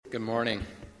Good morning.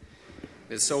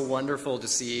 It's so wonderful to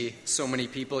see so many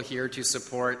people here to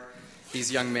support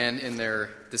these young men in their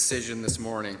decision this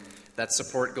morning. That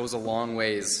support goes a long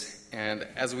ways. And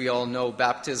as we all know,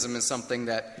 baptism is something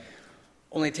that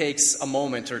only takes a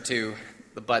moment or two,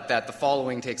 but that the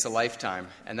following takes a lifetime.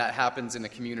 And that happens in a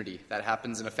community. That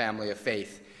happens in a family of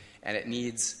faith. And it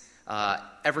needs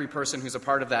every person who's a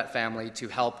part of that family to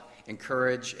help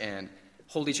encourage and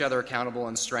hold each other accountable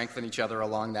and strengthen each other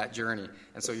along that journey.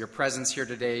 And so your presence here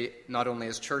today, not only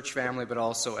as church family, but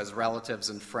also as relatives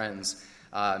and friends,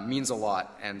 means a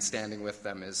lot, and standing with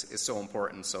them is so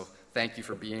important. So thank you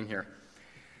for being here.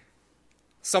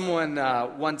 Someone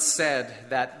once said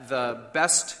that the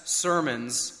best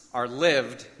sermons are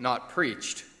lived, not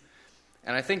preached.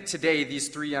 And I think today these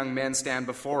three young men stand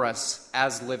before us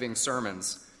as living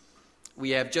sermons. We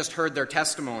have just heard their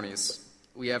testimonies.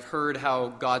 We have heard how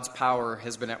God's power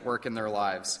has been at work in their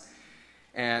lives.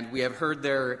 And we have heard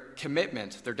their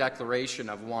commitment, their declaration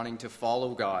of wanting to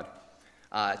follow God,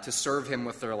 to serve Him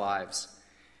with their lives.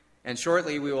 And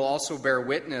shortly we will also bear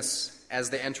witness as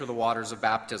they enter the waters of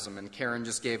baptism. And Karen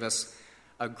just gave us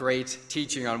a great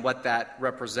teaching on what that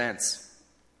represents.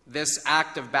 This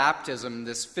act of baptism,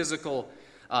 this physical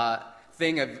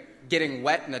thing of getting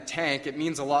wet in a tank, it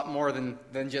means a lot more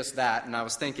than just that. And I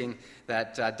was thinking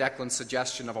that Declan's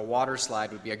suggestion of a water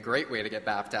slide would be a great way to get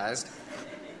baptized.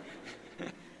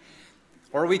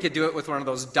 Or we could do it with one of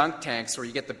those dunk tanks where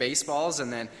you get the baseballs,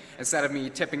 and then instead of me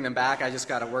tipping them back, I just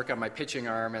got to work on my pitching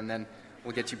arm, and then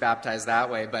we'll get you baptized that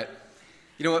way. But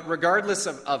you know what? Regardless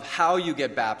of how you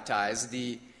get baptized,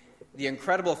 the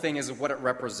incredible thing is what it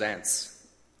represents.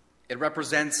 It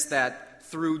represents that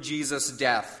through Jesus'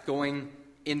 death, going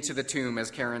into the tomb, as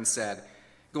Karen said,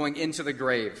 going into the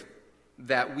grave,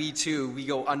 that we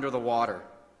go under the water,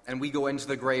 and we go into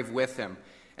the grave with Him.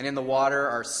 And in the water,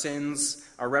 our sins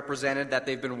are represented, that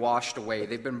they've been washed away.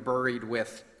 They've been buried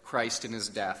with Christ in His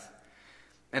death.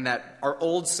 And that our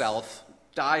old self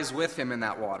dies with Him in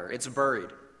that water. It's buried.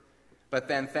 But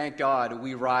then, thank God,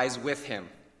 we rise with Him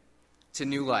to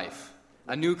new life,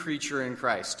 a new creature in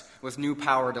Christ, with new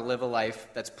power to live a life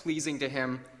that's pleasing to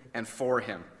Him and for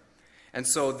Him. And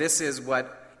so this is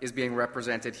what is being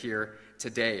represented here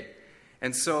today.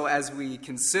 And so as we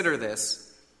consider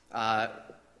this,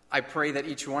 I pray that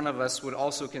each one of us would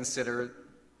also consider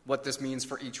what this means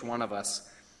for each one of us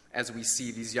as we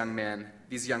see these young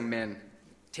men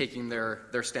taking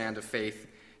their stand of faith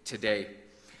today.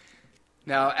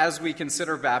 Now, as we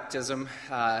consider baptism,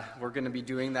 we're going to be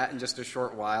doing that in just a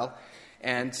short while.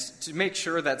 And to make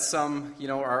sure that some,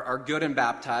 are good and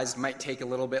baptized, might take a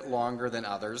little bit longer than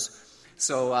others.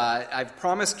 So I've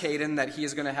promised Caden that he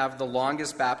is going to have the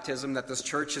longest baptism that this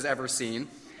church has ever seen.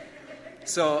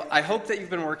 So I hope that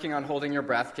you've been working on holding your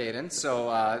breath, Caden, so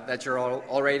that you're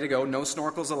all ready to go. No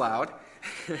snorkels allowed.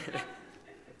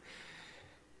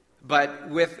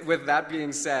 But with that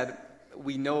being said,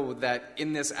 we know that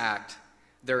in this act,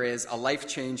 there is a life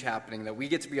change happening that we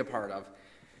get to be a part of.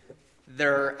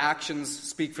 Their actions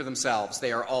speak for themselves.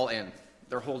 They are all in.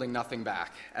 They're holding nothing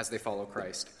back as they follow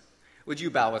Christ. Would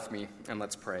you bow with me and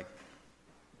let's pray.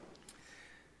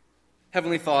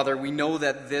 Heavenly Father, we know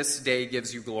that this day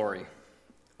gives you glory.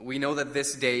 We know that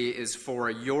this day is for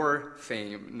your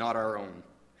fame, not our own.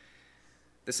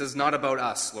 This is not about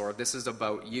us, Lord. This is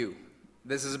about you.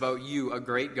 This is about you, a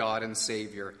great God and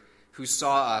Savior, who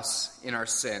saw us in our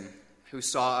sin, who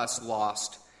saw us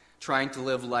lost, trying to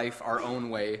live life our own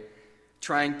way,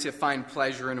 trying to find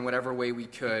pleasure in whatever way we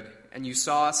could. And you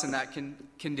saw us in that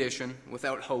condition,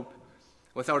 without hope,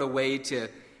 without a way to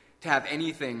have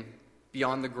anything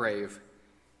beyond the grave.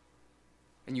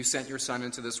 And you sent your Son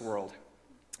into this world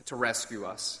to rescue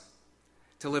us,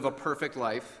 to live a perfect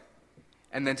life,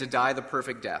 and then to die the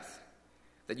perfect death.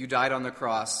 That you died on the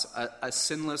cross, a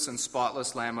sinless and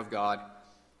spotless Lamb of God,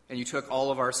 and you took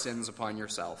all of our sins upon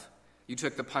yourself. You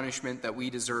took the punishment that we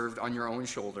deserved on your own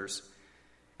shoulders.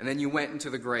 And then you went into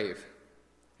the grave,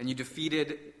 and you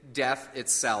defeated death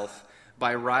itself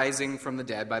by rising from the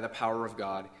dead by the power of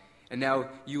God. And now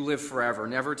you live forever,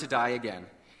 never to die again.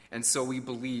 And so we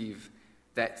believe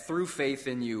that through faith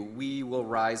in you, we will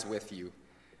rise with you.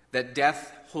 That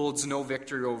death holds no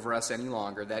victory over us any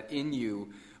longer. That in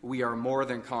you, we are more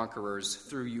than conquerors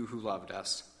through you who loved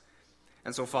us.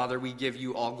 And so, Father, we give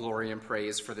you all glory and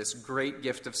praise for this great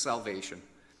gift of salvation.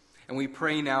 And we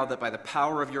pray now that by the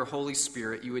power of your Holy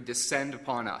Spirit, you would descend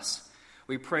upon us.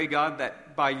 We pray, God,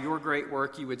 that by your great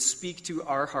work, you would speak to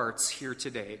our hearts here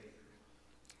today.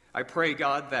 I pray,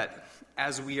 God, that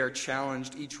as we are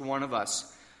challenged, each one of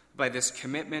us, by this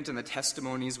commitment and the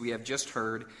testimonies we have just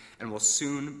heard and will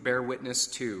soon bear witness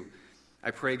to,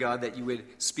 I pray, God, that you would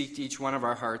speak to each one of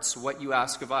our hearts what you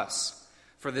ask of us.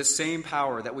 For this same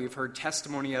power that we've heard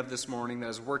testimony of this morning that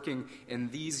is working in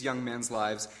these young men's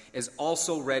lives is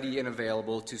also ready and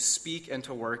available to speak and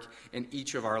to work in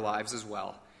each of our lives as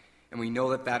well. And we know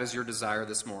that that is your desire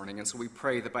this morning. And so we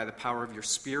pray that by the power of your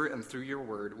Spirit and through your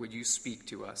word, would you speak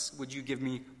to us? Would you give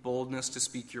me boldness to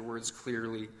speak your words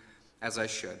clearly as I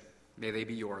should? May they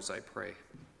be yours, I pray.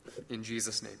 In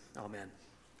Jesus' name, amen.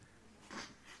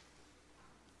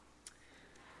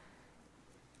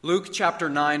 Luke chapter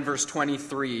 9, verse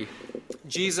 23,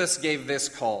 Jesus gave this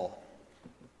call.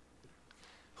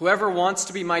 Whoever wants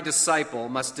to be my disciple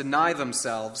must deny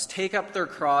themselves, take up their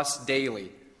cross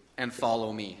daily, and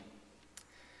follow me.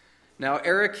 Now,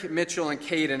 Eric, Mitchell, and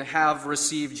Caden have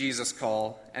received Jesus'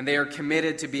 call, and they are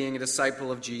committed to being a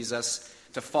disciple of Jesus,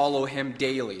 to follow him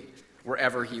daily,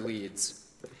 wherever he leads.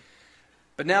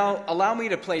 But now, allow me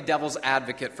to play devil's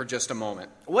advocate for just a moment.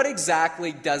 What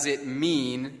exactly does it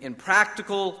mean, in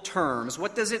practical terms,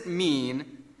 what does it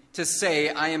mean to say,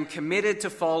 I am committed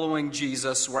to following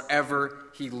Jesus wherever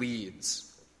he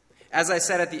leads? As I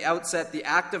said at the outset, the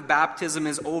act of baptism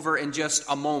is over in just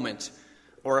a moment,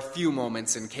 or a few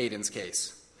moments in Caden's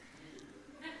case.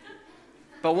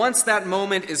 But once that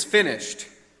moment is finished,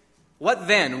 what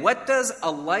then? What does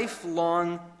a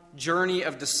lifelong journey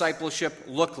of discipleship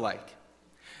look like?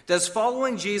 Does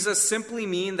following Jesus simply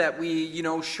mean that we,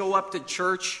 show up to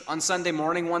church on Sunday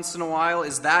morning once in a while?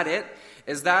 Is that it?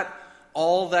 Is that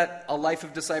all that a life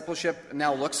of discipleship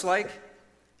now looks like?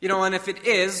 And if it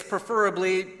is,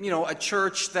 preferably, a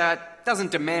church that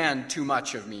doesn't demand too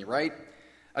much of me, right?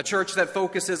 A church that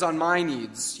focuses on my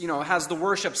needs, has the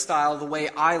worship style the way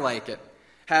I like it,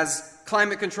 has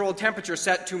climate-controlled temperature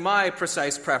set to my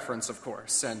precise preference, of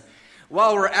course. And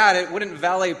while we're at it, wouldn't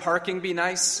valet parking be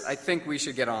nice? I think we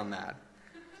should get on that.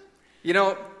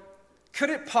 Could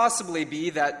it possibly be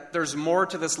that there's more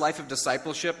to this life of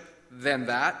discipleship than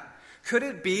that? Could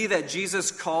it be that Jesus'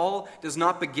 call does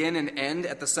not begin and end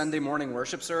at the Sunday morning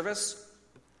worship service?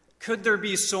 Could there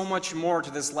be so much more to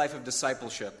this life of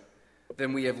discipleship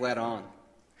than we have let on?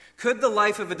 Could the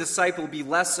life of a disciple be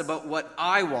less about what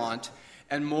I want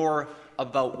and more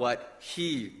about what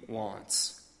he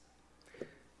wants?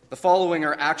 The following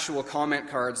are actual comment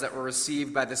cards that were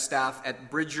received by the staff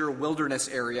at Bridger Wilderness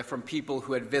Area from people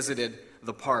who had visited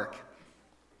the park.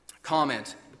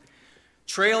 Comment: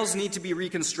 trails need to be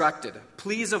reconstructed.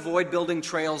 Please avoid building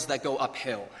trails that go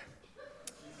uphill.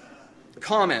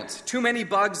 Comment: too many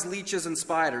bugs, leeches, and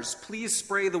spiders. Please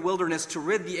spray the wilderness to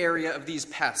rid the area of these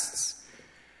pests.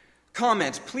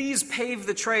 Comment: please pave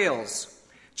the trails.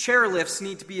 Chairlifts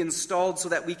need to be installed so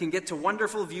that we can get to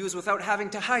wonderful views without having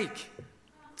to hike.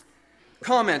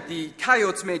 Comment: the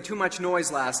coyotes made too much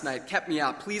noise last night, kept me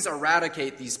up. Please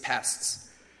eradicate these pests.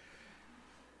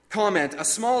 Comment: a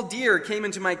small deer came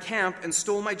into my camp and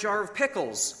stole my jar of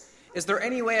pickles. Is there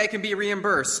any way I can be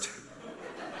reimbursed?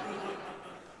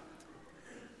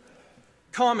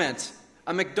 Comment: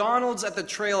 a McDonald's at the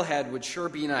trailhead would sure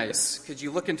be nice. Could you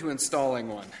look into installing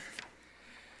one?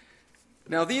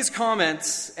 Now, these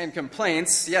comments and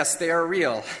complaints, yes, they are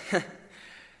real.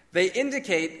 They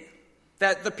indicate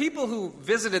that the people who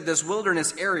visited this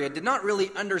wilderness area did not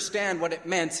really understand what it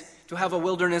meant to have a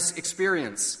wilderness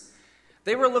experience.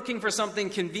 They were looking for something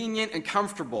convenient and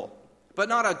comfortable, but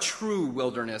not a true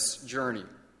wilderness journey.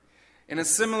 In a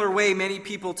similar way, many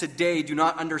people today do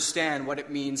not understand what it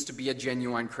means to be a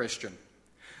genuine Christian.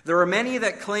 There are many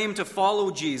that claim to follow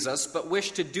Jesus, but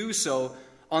wish to do so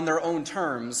on their own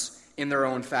terms, in their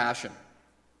own fashion.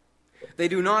 They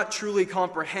do not truly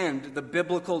comprehend the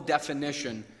biblical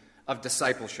definition of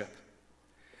discipleship.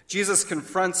 Jesus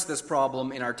confronts this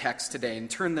problem in our text today, and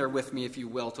turn there with me, if you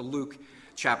will, to Luke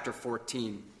chapter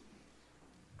 14.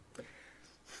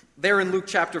 There in Luke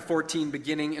chapter 14,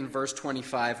 beginning in verse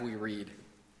 25, we read,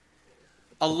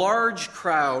 "A large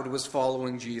crowd was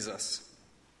following Jesus.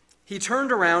 He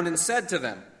turned around and said to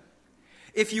them,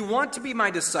 'If you want to be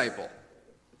my disciple,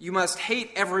 you must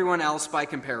hate everyone else by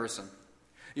comparison.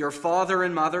 Your father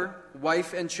and mother,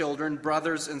 wife and children,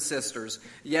 brothers and sisters,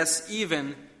 yes,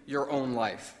 even your own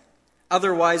life.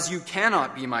 Otherwise, you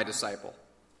cannot be my disciple.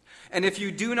 And if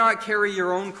you do not carry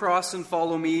your own cross and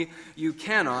follow me, you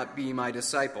cannot be my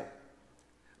disciple.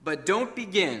 But don't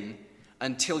begin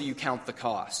until you count the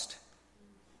cost.'"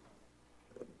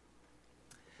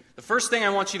 The first thing I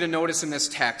want you to notice in this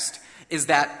text is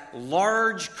that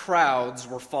large crowds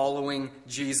were following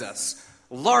Jesus.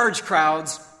 Large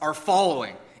crowds are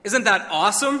following. Isn't that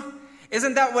awesome?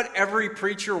 Isn't that what every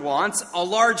preacher wants? A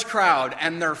large crowd,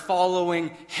 and they're following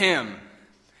him.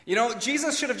 You know,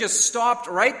 Jesus should have just stopped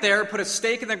right there, put a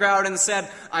stake in the ground, and said,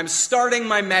 I'm starting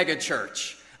my mega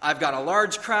church. I've got a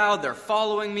large crowd. They're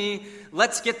following me.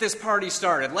 Let's get this party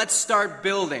started. Let's start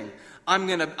building. I'm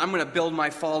gonna build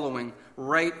my following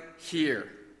right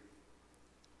here.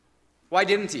 Why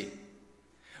didn't he?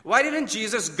 Why didn't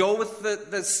Jesus go with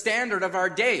the standard of our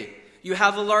day? You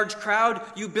have a large crowd,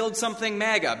 you build something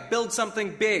mega, build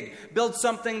something big, build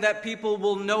something that people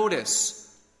will notice.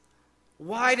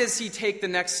 Why does he take the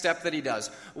next step that he does?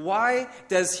 Why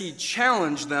does he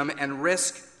challenge them and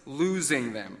risk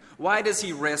losing them? Why does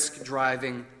he risk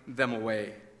driving them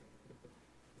away?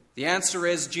 The answer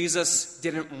is Jesus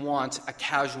didn't want a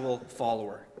casual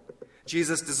follower.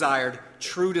 Jesus desired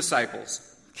true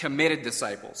disciples, committed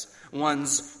disciples,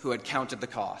 ones who had counted the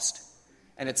cost.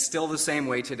 And it's still the same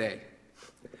way today.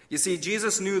 You see,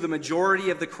 Jesus knew the majority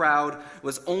of the crowd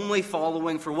was only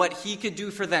following for what he could do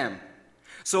for them.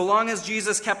 So long as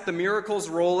Jesus kept the miracles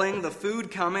rolling, the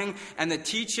food coming, and the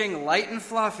teaching light and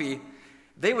fluffy,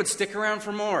 they would stick around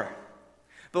for more.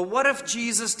 But what if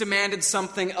Jesus demanded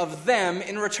something of them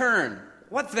in return?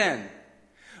 What then?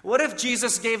 What if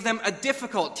Jesus gave them a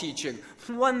difficult teaching,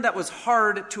 one that was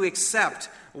hard to accept?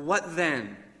 What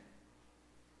then?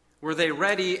 Were they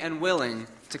ready and willing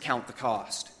to count the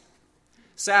cost?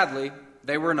 Sadly,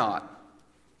 they were not.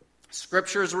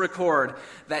 Scriptures record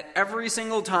that every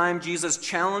single time Jesus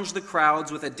challenged the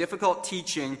crowds with a difficult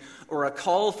teaching or a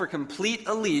call for complete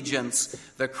allegiance,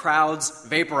 the crowds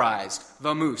vaporized,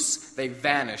 vamoose. They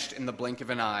vanished in the blink of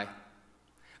an eye.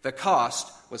 The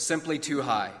cost was simply too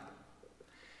high.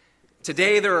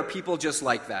 Today there are people just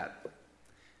like that.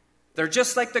 They're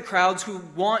just like the crowds who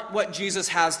want what Jesus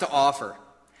has to offer.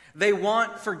 They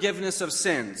want forgiveness of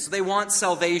sins. They want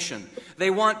salvation. They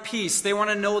want peace. They want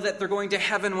to know that they're going to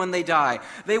heaven when they die.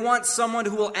 They want someone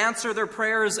who will answer their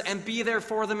prayers and be there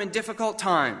for them in difficult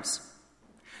times.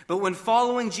 But when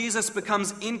following Jesus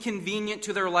becomes inconvenient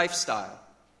to their lifestyle,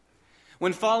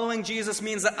 when following Jesus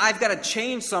means that I've got to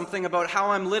change something about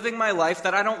how I'm living my life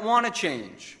that I don't want to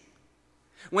change,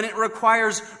 when it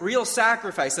requires real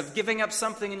sacrifice of giving up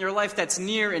something in your life that's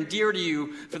near and dear to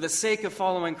you for the sake of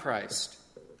following Christ,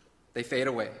 they fade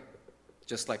away,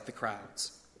 just like the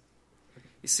crowds.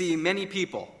 You see, many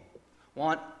people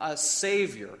want a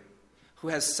Savior who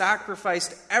has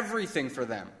sacrificed everything for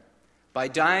them by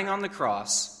dying on the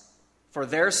cross for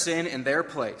their sin in their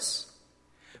place.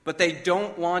 But they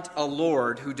don't want a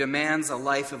Lord who demands a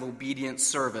life of obedient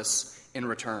service in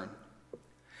return.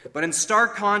 But in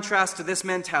stark contrast to this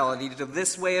mentality, to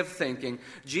this way of thinking,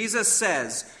 Jesus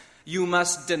says, you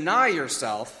must deny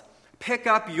yourself, pick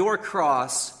up your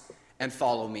cross, and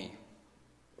follow me.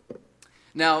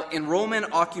 Now, in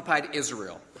Roman-occupied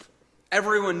Israel,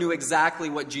 everyone knew exactly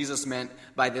what Jesus meant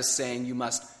by this saying, you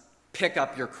must pick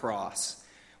up your cross.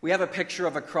 We have a picture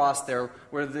of a cross there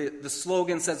where the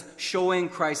slogan says, showing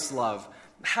Christ's love.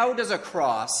 How does a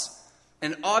cross,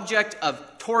 an object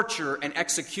of torture and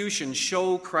execution,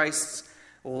 show Christ's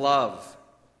love?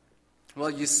 Well,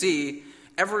 you see,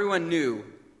 everyone knew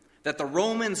that the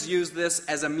Romans used this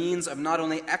as a means of not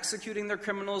only executing their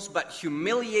criminals, but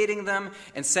humiliating them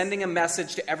and sending a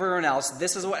message to everyone else.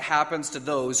 This is what happens to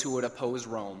those who would oppose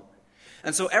Rome.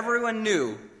 And so everyone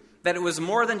knew that it was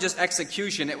more than just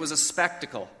execution, it was a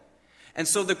spectacle. And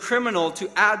so the criminal, to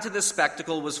add to the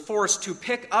spectacle, was forced to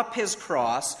pick up his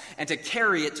cross and to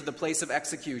carry it to the place of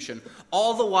execution,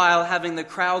 all the while having the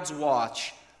crowds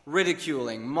watch,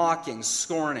 ridiculing, mocking,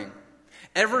 scorning.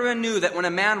 Everyone knew that when a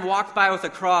man walked by with a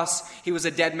cross, he was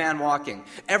a dead man walking.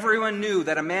 Everyone knew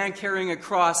that a man carrying a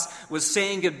cross was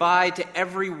saying goodbye to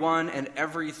everyone and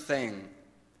everything.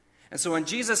 And so when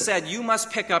Jesus said, you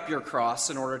must pick up your cross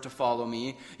in order to follow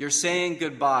me, you're saying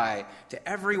goodbye to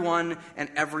everyone and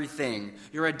everything.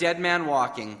 You're a dead man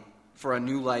walking for a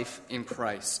new life in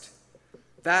Christ.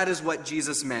 That is what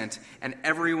Jesus meant, and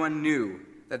everyone knew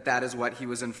that that is what he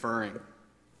was inferring.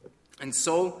 And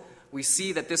so we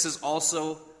see that this is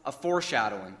also a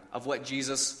foreshadowing of what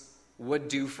Jesus would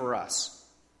do for us.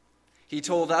 He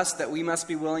told us that we must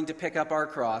be willing to pick up our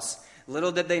cross.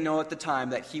 Little did they know at the time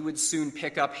that he would soon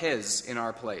pick up his in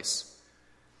our place.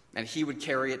 And he would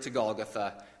carry it to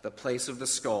Golgotha, the place of the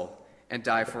skull, and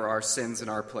die for our sins in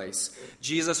our place.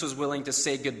 Jesus was willing to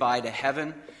say goodbye to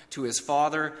heaven, to his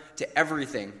Father, to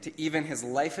everything, to even his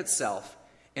life itself,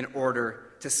 in order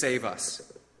to save us.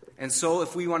 And so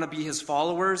if we want to be his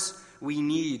followers, we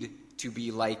need to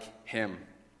be like him.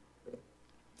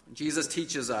 Jesus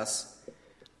teaches us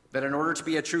that in order to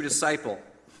be a true disciple,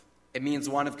 it means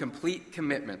one of complete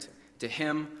commitment to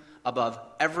him above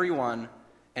everyone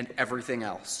and everything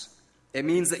else. It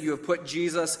means that you have put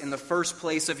Jesus in the first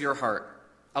place of your heart,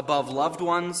 above loved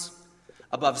ones,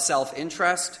 above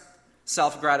self-interest,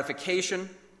 self-gratification,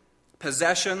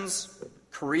 possessions,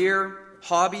 career,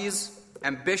 hobbies,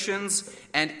 ambitions,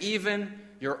 and even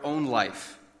your own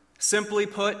life. Simply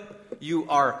put, you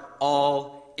are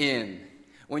all in.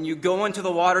 When you go into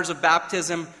the waters of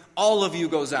baptism, all of you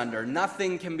goes under.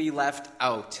 Nothing can be left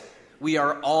out. We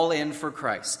are all in for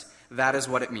Christ. That is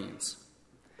what it means.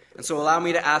 And so allow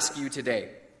me to ask you today,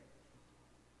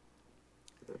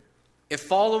 if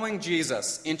following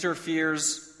Jesus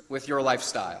interferes with your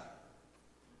lifestyle,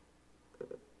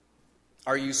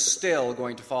 are you still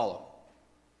going to follow?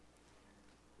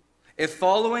 If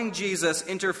following Jesus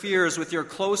interferes with your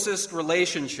closest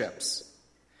relationships,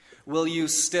 will you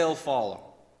still follow?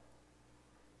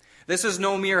 This is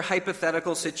no mere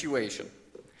hypothetical situation.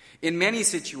 In many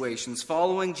situations,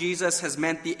 following Jesus has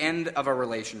meant the end of a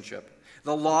relationship,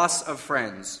 the loss of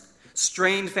friends,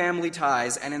 strained family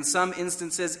ties, and in some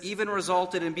instances even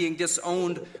resulted in being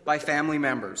disowned by family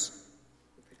members.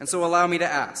 And so allow me to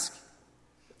ask,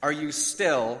 are you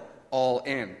still all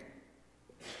in?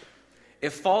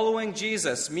 If following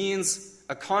Jesus means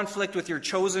a conflict with your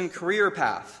chosen career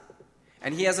path,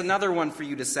 and he has another one for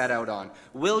you to set out on,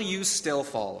 will you still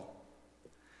follow?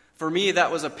 For me,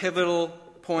 that was a pivotal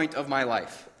point of my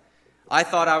life. I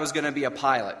thought I was going to be a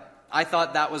pilot. I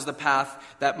thought that was the path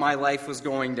that my life was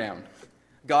going down.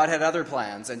 God had other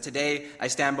plans, and today I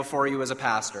stand before you as a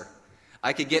pastor.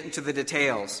 I could get into the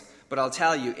details, but I'll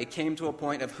tell you, it came to a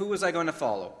point of who was I going to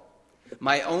follow?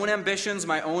 My own ambitions,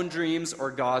 my own dreams,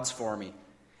 or God's for me?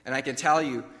 And I can tell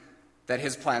you that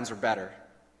his plans are better.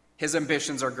 His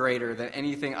ambitions are greater than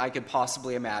anything I could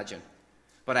possibly imagine.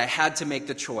 But I had to make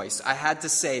the choice. I had to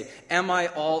say, am I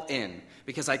all in?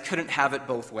 Because I couldn't have it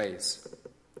both ways.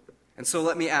 And so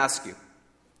let me ask you,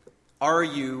 are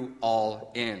you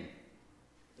all in?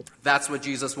 That's what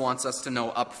Jesus wants us to know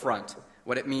up front,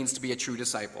 what it means to be a true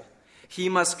disciple. He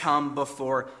must come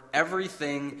before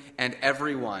everything and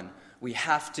everyone. We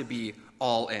have to be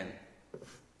all in.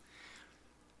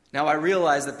 Now, I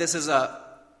realize that this is a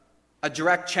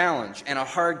direct challenge and a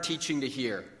hard teaching to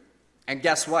hear. And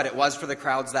guess what? It was for the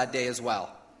crowds that day as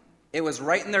well. It was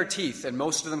right in their teeth, and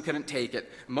most of them couldn't take it.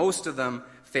 Most of them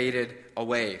faded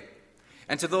away.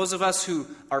 And to those of us who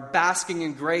are basking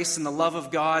in grace and the love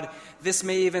of God, this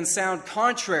may even sound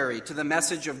contrary to the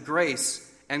message of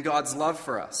grace and God's love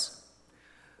for us.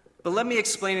 But let me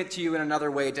explain it to you in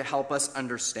another way to help us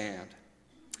understand.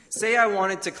 Say I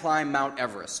wanted to climb Mount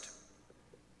Everest.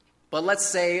 But let's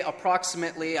say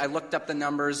approximately, I looked up the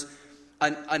numbers,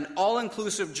 an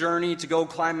all-inclusive journey to go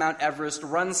climb Mount Everest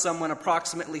runs someone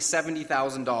approximately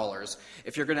 $70,000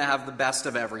 if you're going to have the best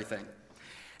of everything.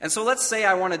 And so let's say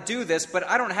I want to do this, but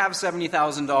I don't have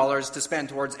 $70,000 to spend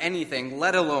towards anything,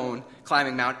 let alone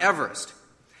climbing Mount Everest.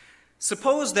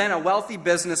 Suppose then a wealthy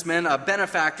businessman, a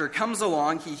benefactor, comes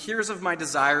along, he hears of my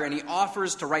desire, and he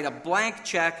offers to write a blank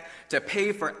check to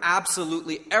pay for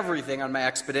absolutely everything on my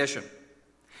expedition.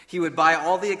 He would buy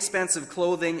all the expensive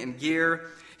clothing and gear.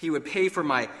 He would pay for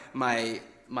my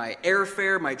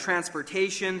airfare, my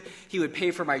transportation. He would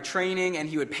pay for my training, and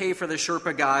he would pay for the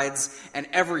Sherpa guides and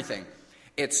everything.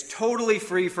 It's totally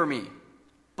free for me.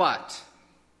 But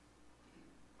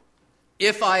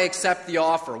if I accept the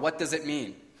offer, what does it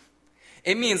mean?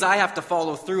 It means I have to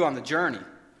follow through on the journey,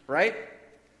 right?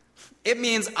 It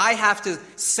means I have to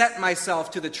set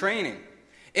myself to the training.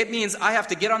 It means I have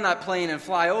to get on that plane and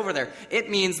fly over there. It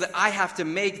means that I have to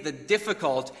make the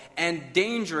difficult and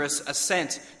dangerous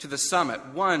ascent to the summit,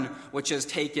 one which has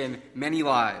taken many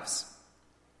lives.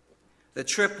 The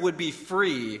trip would be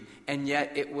free, and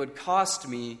yet it would cost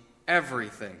me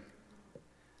everything.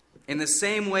 In the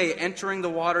same way, entering the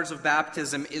waters of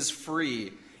baptism is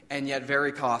free, and yet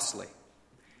very costly.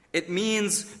 It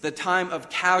means the time of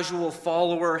casual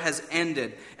follower has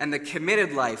ended, and the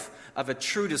committed life of a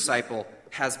true disciple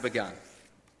has begun.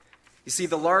 You see,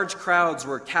 the large crowds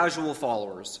were casual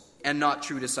followers and not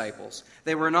true disciples.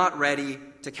 They were not ready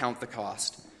to count the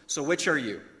cost. So which are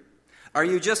you? Are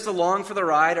you just along for the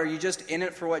ride? Are you just in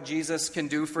it for what Jesus can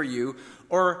do for you?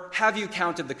 Or have you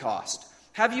counted the cost?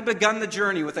 Have you begun the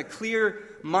journey with a clear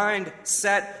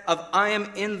mindset of, I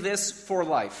am in this for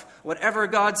life. Whatever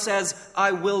God says,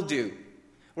 I will do.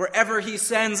 Wherever he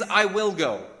sends, I will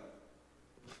go.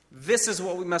 This is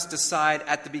what we must decide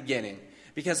at the beginning.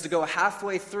 Because to go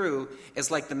halfway through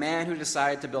is like the man who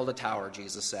decided to build a tower,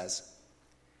 Jesus says.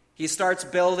 He starts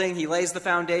building, he lays the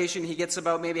foundation, he gets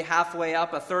about maybe halfway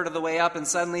up, a third of the way up, and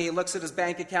suddenly he looks at his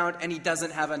bank account and he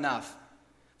doesn't have enough.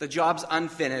 The job's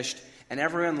unfinished, and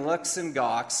everyone looks and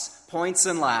gawks, points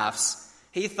and laughs.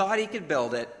 He thought he could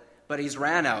build it, but he's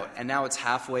ran out, and now it's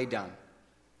halfway done.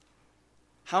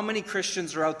 How many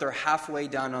Christians are out there halfway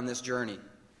done on this journey?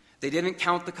 They didn't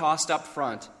count the cost up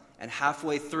front, and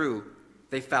halfway through,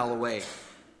 they fell away.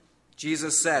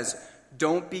 Jesus says,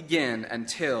 don't begin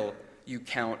until you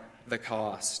count the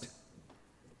cost.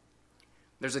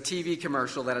 There's a TV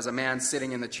commercial that has a man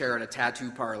sitting in the chair in a tattoo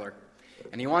parlor,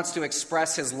 and he wants to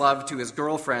express his love to his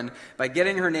girlfriend by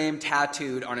getting her name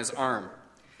tattooed on his arm.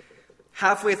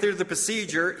 Halfway through the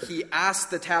procedure, he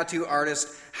asks the tattoo artist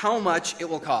how much it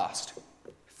will cost.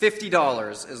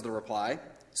 $50 is the reply.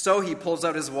 So he pulls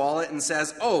out his wallet and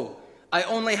says, "Oh, I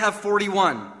only have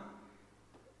 41.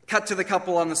 Cut to the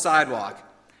couple on the sidewalk.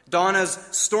 Donna's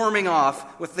storming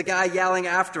off with the guy yelling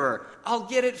after her, "I'll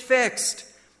get it fixed."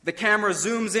 The camera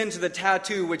zooms into the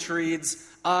tattoo, which reads,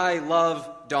 "I love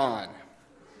Dawn."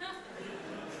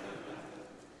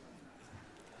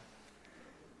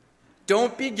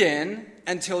 Don't begin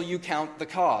until you count the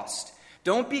cost.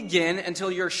 Don't begin until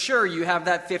you're sure you have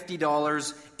that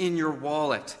 $50 in your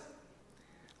wallet.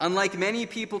 Unlike many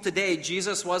people today,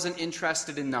 Jesus wasn't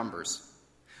interested in numbers.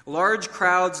 Large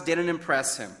crowds didn't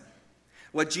impress him.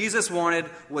 What Jesus wanted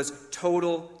was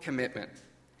total commitment.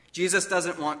 Jesus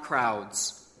doesn't want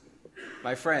crowds.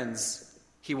 My friends,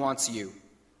 he wants you.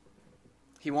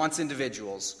 He wants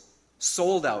individuals,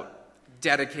 sold out,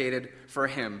 dedicated for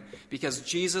him, because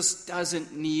Jesus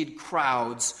doesn't need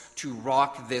crowds to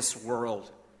rock this world.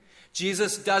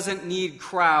 Jesus doesn't need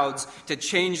crowds to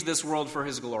change this world for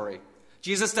his glory.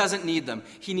 Jesus doesn't need them.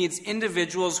 He needs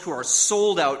individuals who are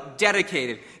sold out,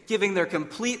 dedicated, giving their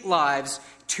complete lives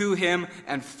to him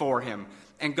and for him.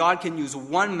 And God can use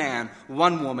one man,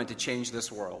 one woman to change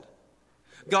this world.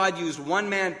 God used one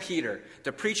man, Peter,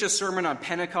 to preach a sermon on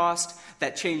Pentecost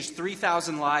that changed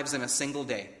 3,000 lives in a single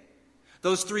day.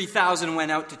 Those 3,000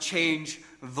 went out to change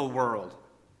the world.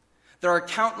 There are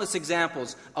countless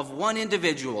examples of one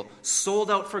individual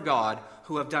sold out for God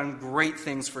who have done great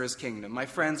things for his kingdom. My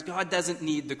friends, God doesn't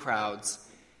need the crowds.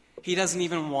 He doesn't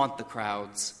even want the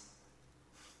crowds.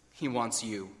 He wants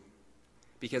you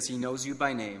because he knows you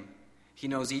by name. He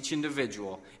knows each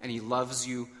individual, and he loves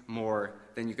you more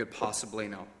than you could possibly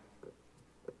know.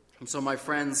 And so, my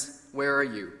friends, where are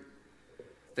you?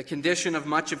 The condition of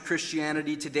much of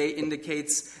Christianity today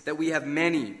indicates that we have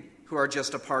many who are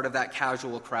just a part of that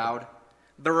casual crowd.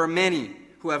 There are many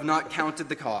who have not counted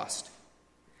the cost.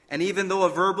 And even though a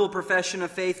verbal profession of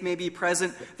faith may be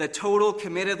present, the total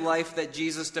committed life that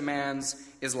Jesus demands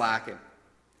is lacking.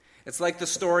 It's like the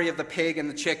story of the pig and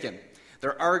the chicken.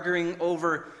 They're arguing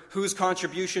over whose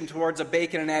contribution towards a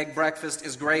bacon and egg breakfast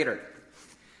is greater.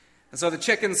 And so the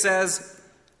chicken says,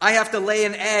 "I have to lay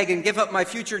an egg and give up my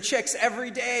future chicks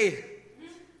every day.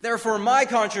 Therefore, my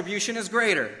contribution is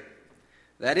greater."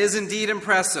 "That is indeed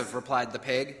impressive," replied the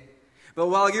pig. "But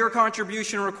while your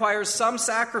contribution requires some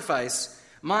sacrifice,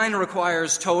 mine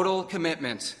requires total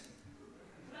commitment."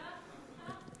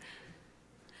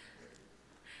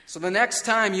 So the next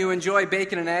time you enjoy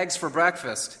bacon and eggs for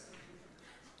breakfast,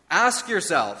 ask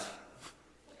yourself,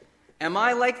 am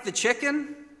I like the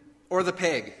chicken or the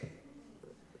pig?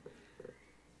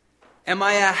 Am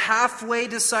I a halfway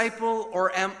disciple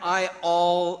or am I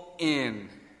all in?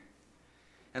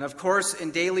 And of course,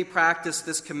 in daily practice,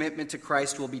 this commitment to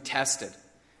Christ will be tested.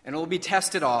 And it will be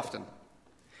tested often.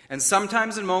 And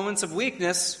sometimes in moments of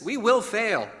weakness, we will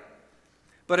fail.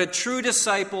 But a true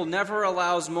disciple never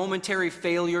allows momentary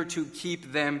failure to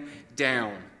keep them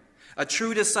down. A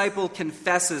true disciple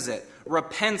confesses it,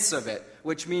 repents of it,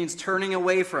 which means turning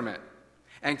away from it,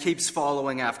 and keeps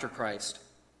following after Christ.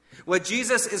 What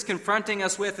Jesus is confronting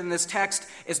us with in this text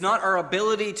is not our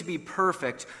ability to be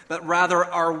perfect, but rather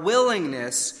our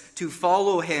willingness to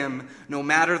follow him no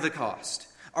matter the cost.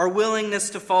 Our willingness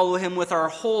to follow him with our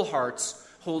whole hearts,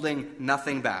 holding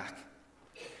nothing back.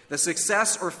 The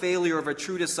success or failure of a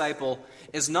true disciple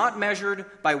is not measured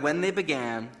by when they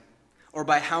began or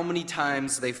by how many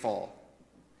times they fall.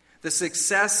 The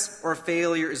success or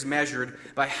failure is measured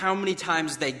by how many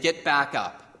times they get back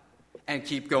up and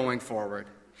keep going forward.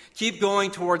 Keep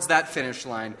going towards that finish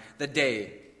line, the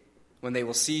day when they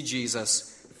will see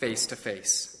Jesus face to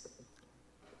face.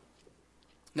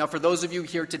 Now, for those of you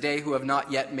here today who have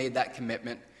not yet made that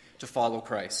commitment to follow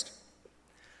Christ,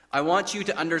 I want you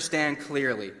to understand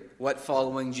clearly what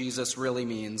following Jesus really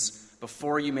means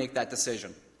before you make that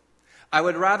decision. I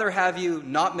would rather have you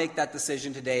not make that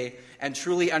decision today and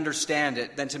truly understand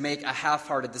it than to make a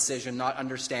half-hearted decision not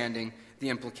understanding the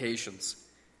implications.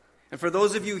 And for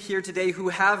those of you here today who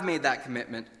have made that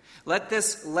commitment, let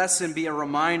this lesson be a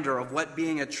reminder of what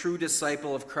being a true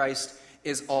disciple of Christ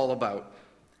is all about.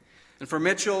 And for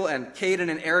Mitchell and Caden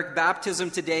and Eric, baptism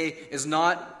today is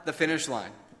not the finish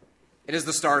line. It is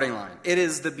the starting line. It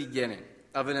is the beginning.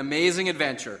 of an amazing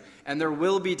adventure, and there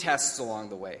will be tests along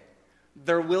the way.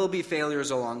 There will be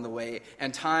failures along the way,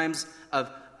 and times of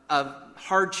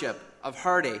hardship, of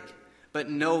heartache. But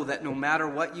know that no matter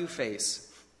what you face,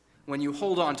 when you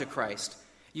hold on to Christ,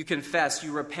 you confess,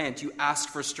 you repent, you ask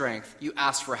for strength, you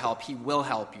ask for help. He will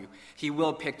help you. He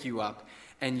will pick you up,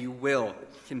 and you will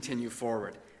continue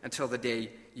forward until the day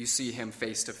you see him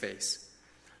face to face.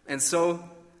 And so,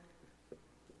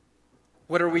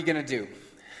 what are we going to do?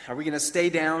 Are we going to stay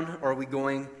down, or are we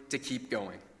going to keep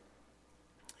going?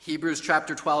 Hebrews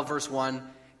chapter 12, verse 1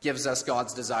 gives us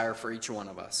God's desire for each one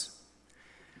of us.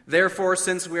 Therefore,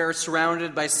 since we are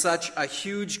surrounded by such a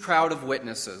huge crowd of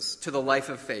witnesses to the life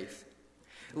of faith,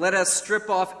 let us strip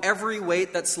off every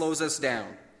weight that slows us down,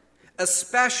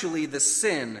 especially the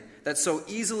sin that so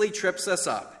easily trips us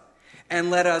up, and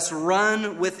let us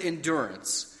run with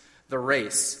endurance the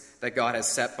race that God has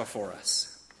set before us.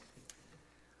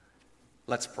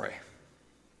 Let's pray.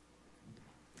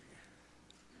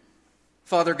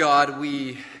 Father God,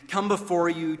 we come before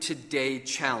you today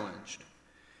challenged.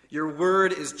 Your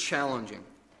word is challenging.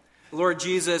 Lord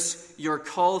Jesus, your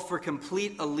call for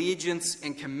complete allegiance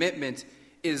and commitment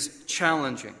is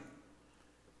challenging.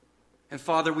 And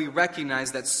Father, we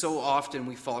recognize that so often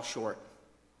we fall short.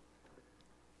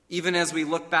 Even as we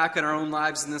look back at our own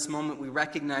lives in this moment, we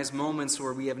recognize moments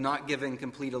where we have not given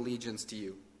complete allegiance to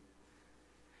you.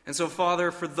 And so,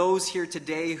 Father, for those here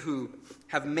today who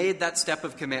have made that step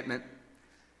of commitment,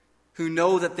 who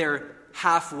know that they're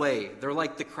halfway, they're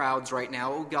like the crowds right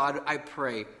now, oh God, I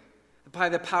pray that by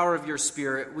the power of your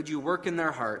Spirit, would you work in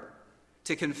their heart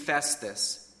to confess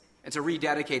this and to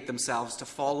rededicate themselves to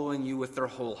following you with their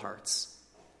whole hearts,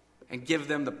 and give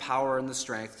them the power and the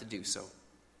strength to do so.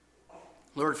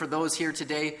 Lord, for those here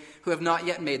today who have not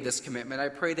yet made this commitment, I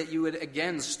pray that you would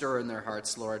again stir in their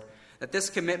hearts, Lord, that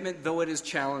this commitment, though it is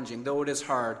challenging, though it is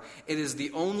hard, it is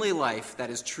the only life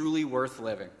that is truly worth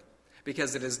living,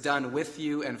 because it is done with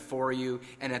you and for you,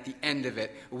 and at the end of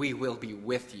it, we will be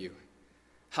with you.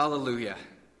 Hallelujah.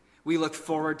 We look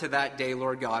forward to that day,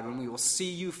 Lord God, when we will see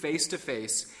you face to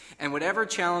face, and whatever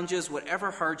challenges,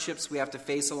 whatever hardships we have to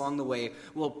face along the way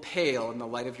will pale in the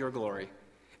light of your glory,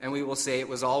 and we will say it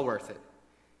was all worth it.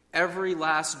 Every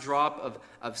last drop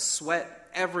of sweat,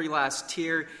 every last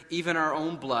tear, even our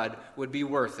own blood, would be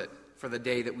worth it for the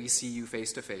day that we see you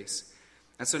face to face.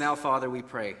 And so now, Father, we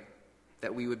pray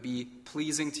that we would be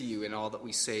pleasing to you in all that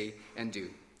we say and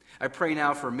do. I pray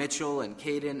now for Mitchell and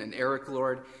Caden and Eric,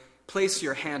 Lord. Place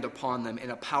your hand upon them in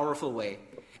a powerful way.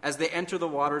 As they enter the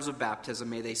waters of baptism,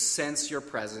 may they sense your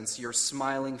presence, your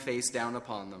smiling face down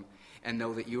upon them, and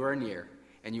know that you are near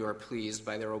and you are pleased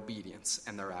by their obedience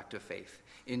and their act of faith.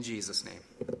 In Jesus' name,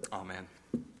 amen.